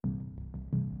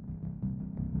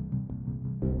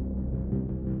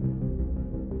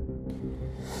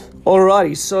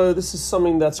Alrighty, so this is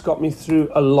something that's got me through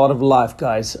a lot of life,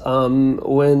 guys.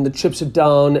 When the chips are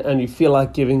down and you feel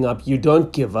like giving up, you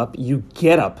don't give up, you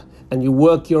get up and you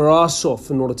work your ass off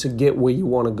in order to get where you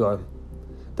want to go.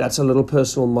 That's a little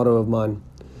personal motto of mine.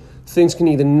 Things can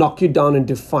either knock you down and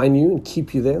define you and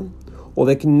keep you there, or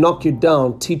they can knock you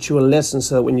down, teach you a lesson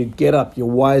so that when you get up, you're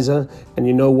wiser and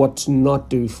you know what to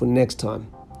not do for next time.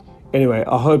 Anyway,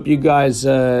 I hope you guys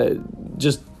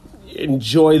just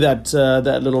enjoy that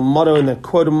little motto and that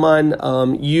quote of mine.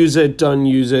 Use it, don't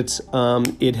use it.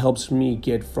 It helps me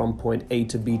get from point A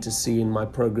to B to C in my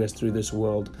progress through this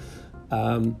world.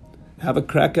 Have a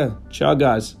cracker. Ciao,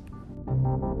 guys.